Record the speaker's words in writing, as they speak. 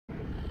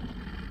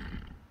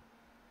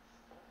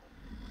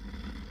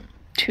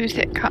too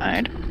thick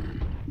hide.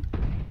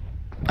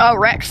 Oh,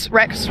 Rex. Gore.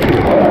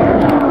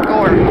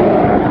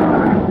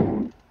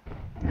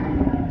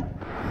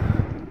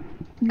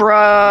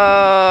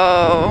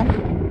 Bro.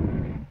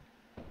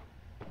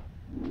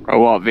 Oh,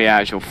 what the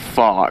actual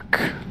fuck?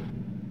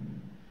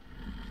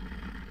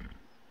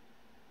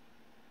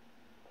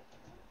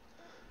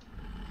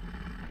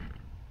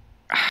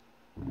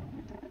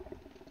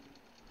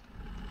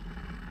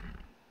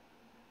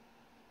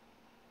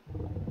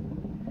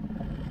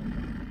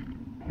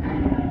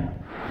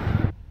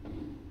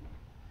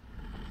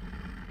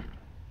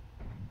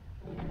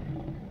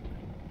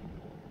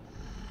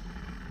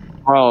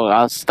 Bro,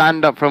 I'll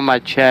stand up from my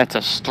chair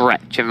to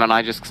stretch and then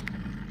I just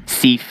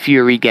see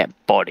Fury get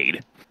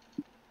bodied.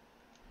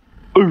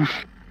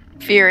 Oof.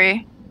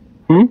 Fury.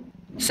 Hmm?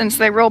 Since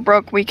they rule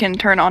broke, we can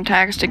turn on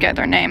tags to get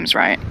their names,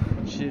 right?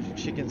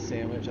 Chicken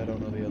sandwich. I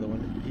don't know the other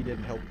one. He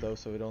didn't help though,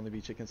 so it'd only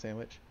be chicken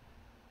sandwich.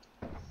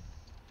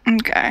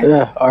 Okay.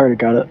 Yeah, I already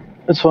got it.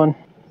 It's fine.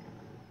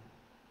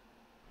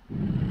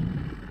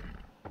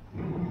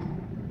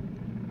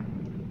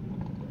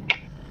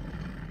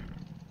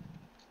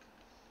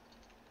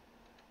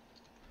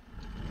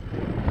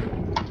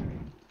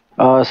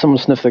 Someone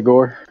sniff the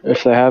gore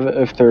if they have it,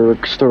 if they're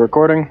still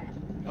recording.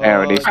 I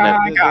already Oh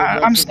my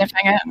god, I'm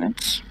sniffing it and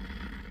it's...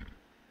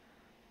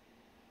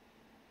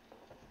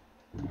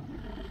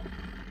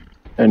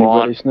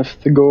 Anybody sniff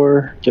the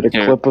gore? Get a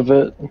clip of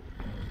it.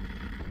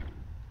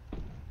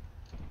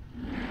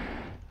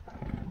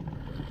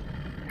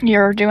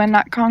 You're doing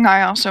that, Kong?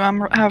 I also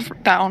have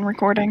that on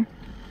recording.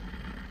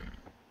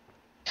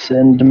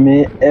 Send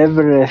me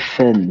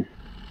everything.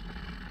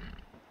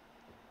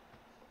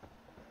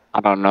 I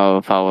don't know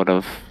if I would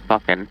have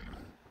fucking...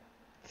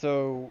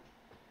 So,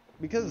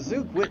 because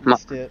Zook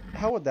witnessed it,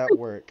 how would that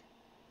work?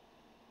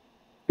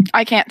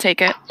 I can't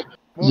take it.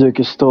 Well, Zook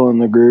is still in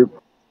the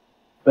group.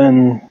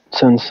 And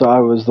since I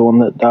was the one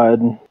that died,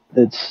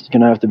 it's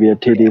gonna have to be a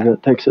TD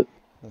that takes it.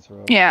 that's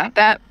rough. Yeah,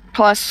 that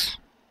plus...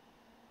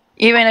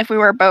 Even if we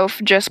were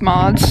both just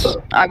mods,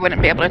 I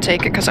wouldn't be able to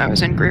take it because I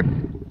was in group.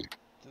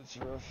 That's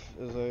rough.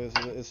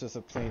 It's just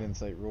a plain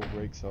insight rule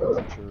break, so I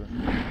wasn't sure.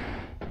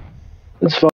 It's fine.